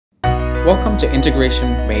Welcome to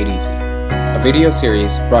Integration Made Easy, a video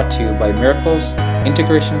series brought to you by Miracle's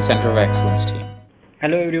Integration Center of Excellence team.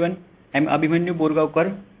 Hello everyone, I am Abhimanyu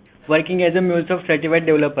Borgaonkar, working as a MuleSoft certified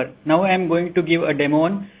developer. Now I am going to give a demo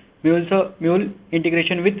on Mule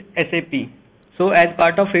integration with SAP. So as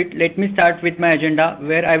part of it, let me start with my agenda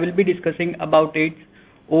where I will be discussing about its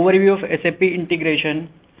overview of SAP integration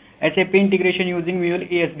using Mule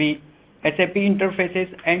SAP, SAP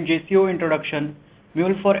interfaces and JCo introduction,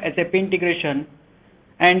 Mule for SAP integration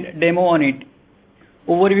and demo on it.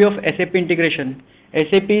 Overview of SAP integration.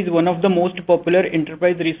 SAP is one of the most popular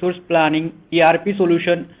enterprise resource planning ERP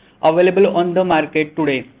solution available on the market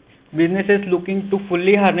today. Businesses looking to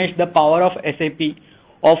fully harness the power of SAP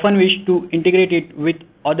often wish to integrate it with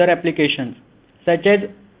other applications such as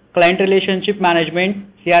client relationship management,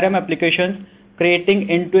 CRM applications, creating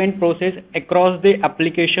end-to-end process across the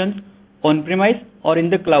applications on-premise or in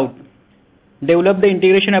the cloud. Develop the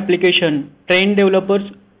integration application, train developers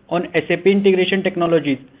on SAP integration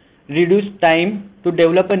technologies, reduce time to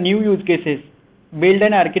develop a new use cases, build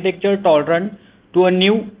an architecture tolerant to a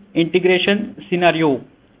new integration scenario.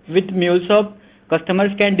 With MuleSoft,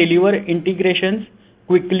 customers can deliver integrations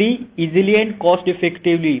quickly, easily and cost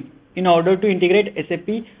effectively in order to integrate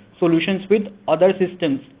SAP solutions with other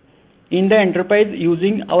systems in the enterprise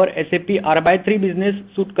using our SAP R/3 Business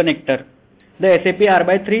Suite Connector. The SAP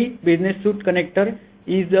R/3 Business Suite Connector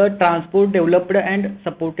is a transport developed and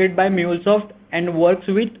supported by MuleSoft and works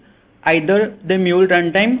with either the Mule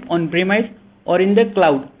runtime on-premise or in the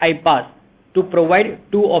cloud iPaaS to provide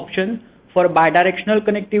two options for bidirectional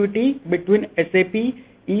connectivity between SAP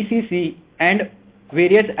ECC and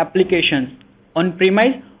various applications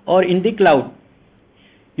on-premise or in the cloud.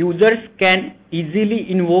 Users can easily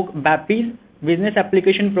invoke BAPI's Business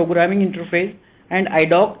Application Programming Interface and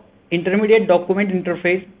IDOC Intermediate Document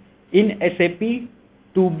Interface in SAP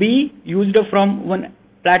to be used from one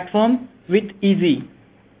platform with easy.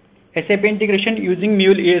 SAP integration using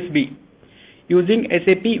Mule SAP. Using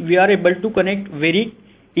SAP, we are able to connect very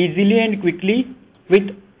easily and quickly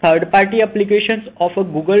with third-party applications of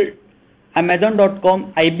Google,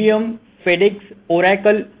 Amazon.com, IBM, FedEx,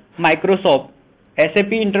 Oracle, Microsoft.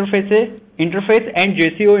 SAP interface and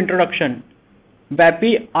JCo introduction.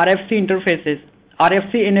 BAPI RFC interfaces.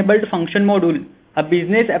 RFC enabled function module, a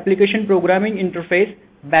business application programming interface.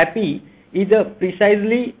 BAPI is a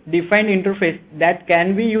precisely defined interface that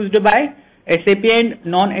can be used by SAP and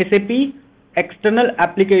non-SAP external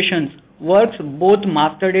applications. Works both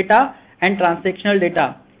master data and transactional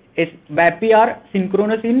data. BAPI are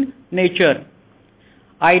synchronous in nature.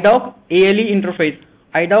 IDOC ALE interface.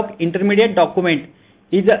 IDOC Intermediate Document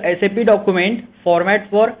is a SAP document format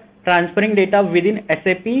for transferring data within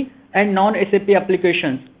SAP and non-SAP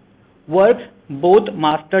applications. Works both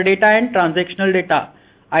master data and transactional data.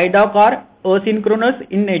 IDOC are asynchronous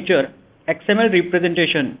in nature. XML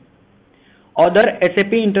representation. Other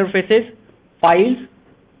SAP interfaces, files,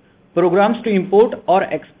 programs to import or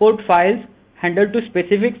export files handled to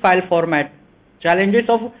specific file format. Challenges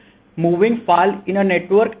of moving file in a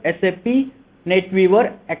network. SAP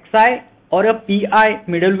NetWeaver XI or a PI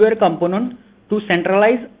middleware component to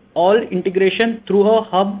centralize all integration through a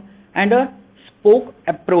hub and a spoke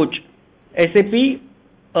approach. SAP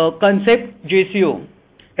concept JCo.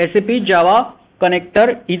 SAP Java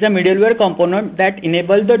Connector is a middleware component that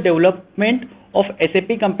enables the development of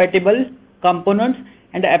SAP compatible components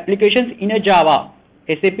and applications in a Java.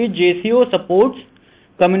 SAP JCo supports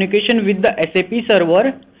communication with the SAP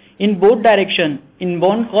server in both directions.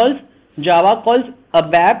 Inbound calls Java calls a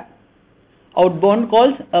BAP, outbound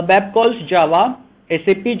calls a BAP calls Java.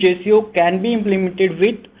 SAP JCo can be implemented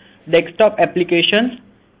with desktop applications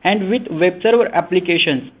and with web server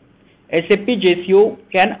applications. SAP JCo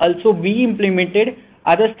can also be implemented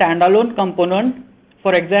as a standalone component,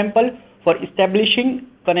 for example, for establishing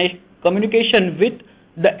communication with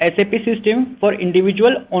the SAP system for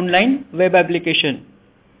individual online web application.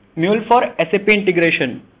 Mule for SAP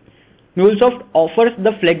integration. MuleSoft offers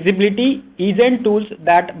the flexibility, ease and tools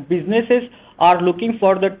that businesses are looking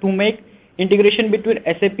for to make integration between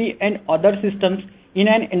SAP and other systems in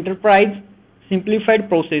an enterprise simplified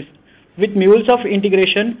process. With MuleSoft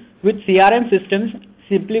integration with CRM systems,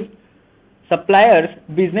 suppliers,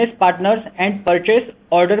 business partners and purchase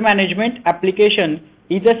order management application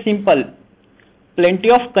is a simple. Plenty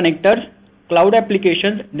of connectors, cloud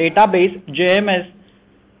applications, database, JMS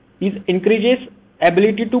increases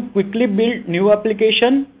ability to quickly build new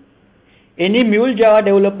application. Any Mule Java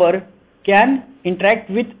developer can interact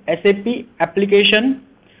with SAP application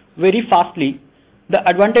very fastly. The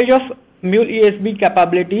advantage of Mule SAP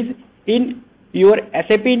capabilities in your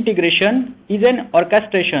SAP integration is an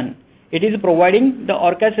orchestration. It is providing the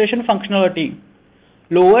orchestration functionality,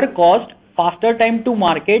 lower cost, faster time to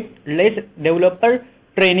market, less developer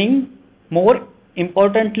training. More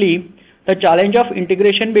importantly, the challenge of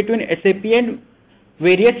integration between SAP and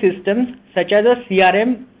various systems such as a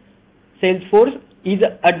CRM, Salesforce is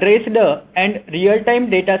addressed and real-time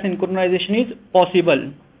data synchronization is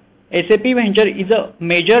possible. SAP Venture is a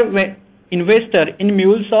major investor in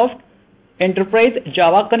MuleSoft Enterprise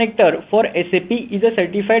Java Connector for SAP is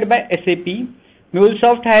certified by SAP.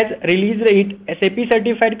 MuleSoft has released its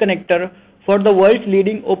SAP-Certified Connector for the world's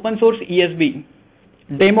leading open source ESB.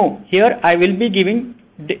 Demo. Here I will be giving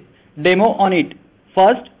demo on it.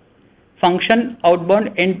 First, function outbound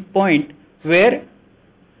endpoint, where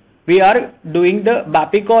we are doing the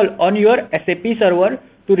BAPI call on your SAP server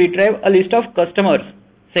to retrieve a list of customers.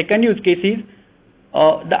 Second use case is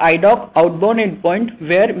the IDOC outbound endpoint,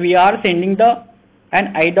 where we are sending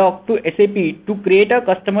an IDOC to SAP to create a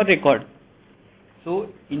customer record. So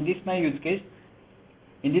in this use case,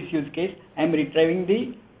 I am retrieving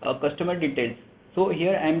the customer details. So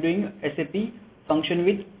here I am doing SAP function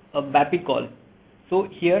with a BAPI call. So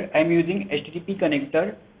here I am using HTTP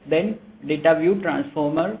connector, then data view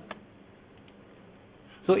transformer.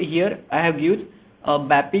 So here I have used a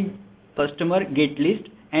BAPI customer get list,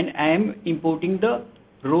 and I am importing the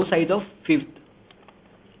row size of 5th.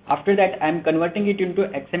 After that I am converting it into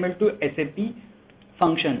XML to SAP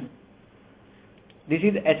function. This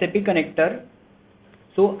is SAP connector.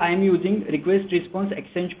 So I am using request response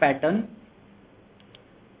exchange pattern,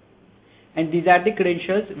 and these are the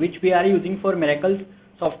credentials which we are using for Miracle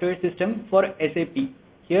software system for SAP.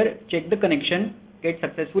 Here check the connection get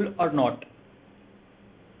successful or not.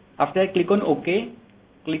 After I click on OK.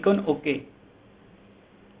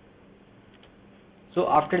 So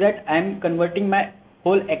after that I am converting my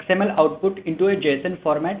whole XML output into a JSON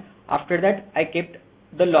format. After that I kept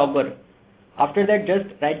the logger. After that just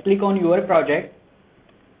right click on your project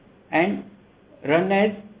and run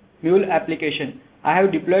as Mule application. I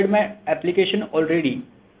have deployed my application already.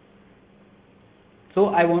 So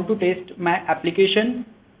I want to test my application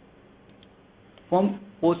from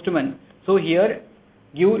Postman. So here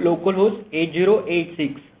give localhost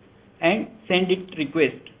 8086 and send it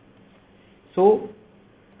request. So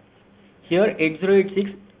here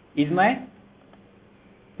 8086 is my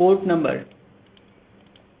port number.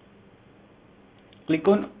 Click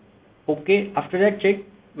on OK. After that check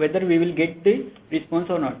whether we will get the response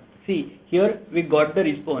or not. See, here we got the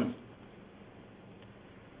response.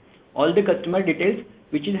 All the customer details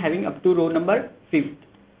which is having up to row number 5th.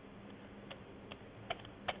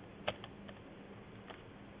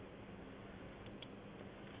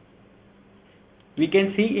 We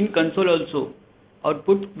can see in console also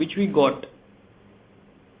output which we got.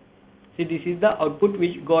 See, this is the output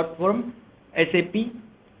which got from SAP.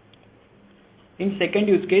 In second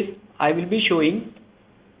use case I will be showing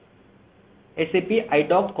SAP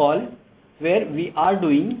IDOC call, where we are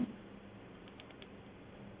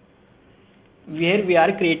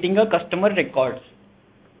creating a customer records.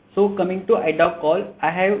 So coming to IDOC call,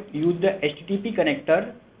 I have used the HTTP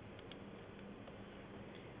connector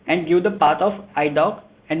and give the path of IDOC,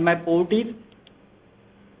 and my port is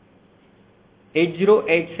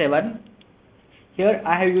 8087. Here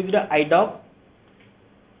I have used the IDOC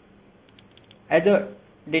as a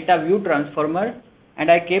data view transformer, and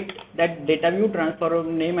I kept that data view transformer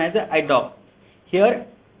name as a IDOC. Here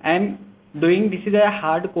I am doing, this is a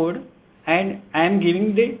hard code, and I am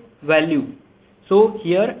giving the value. So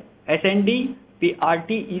here SND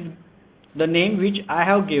PRT is the name which I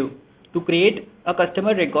have give to create a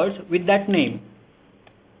customer records with that name.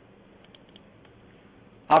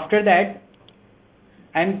 After that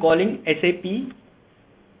I am calling SAP.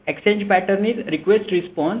 Exchange pattern is request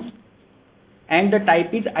response, and the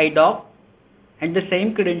type is IDOC, and the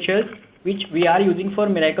same credentials which we are using for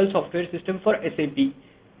Miracle software system for SAP.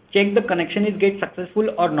 Check the connection is get successful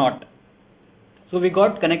or not. So we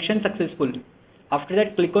got connection successful. After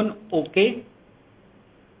that click on OK.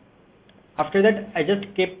 After that I just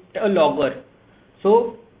kept a logger.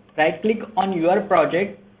 So right click on your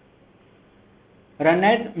project, run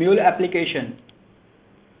as Mule application.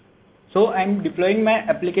 So I am deploying my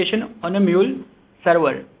application on a Mule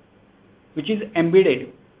server which is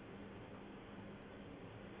embedded.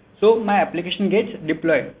 So my application gets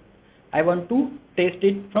deployed. I want to test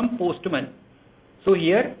it from Postman. So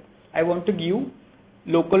here I want to give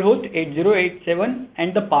localhost 8087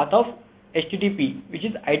 and the path of HTTP, which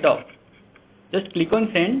is IDOC. Just click on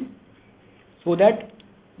send, so that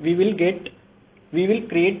we will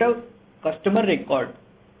create a customer record,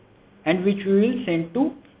 and which we will send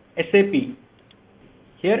to SAP.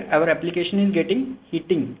 Here our application is getting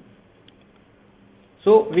hitting.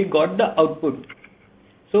 So we got the output.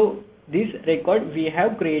 So this record we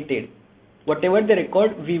have created. Whatever the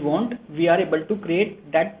record we want, we are able to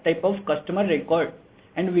create that type of customer record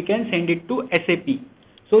and we can send it to SAP.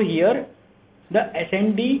 So here the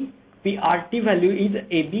SND PRT value is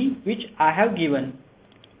AB, which I have given.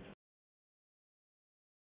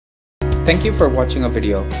 Thank you for watching a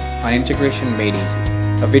video on Integration Made Easy,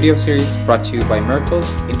 a video series brought to you by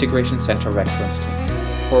Miracle's Integration Center of Excellence team.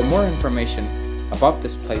 For more information about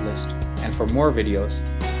this playlist and for more videos,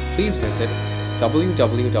 please visit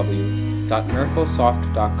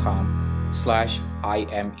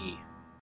www.miraclesoft.com/IME.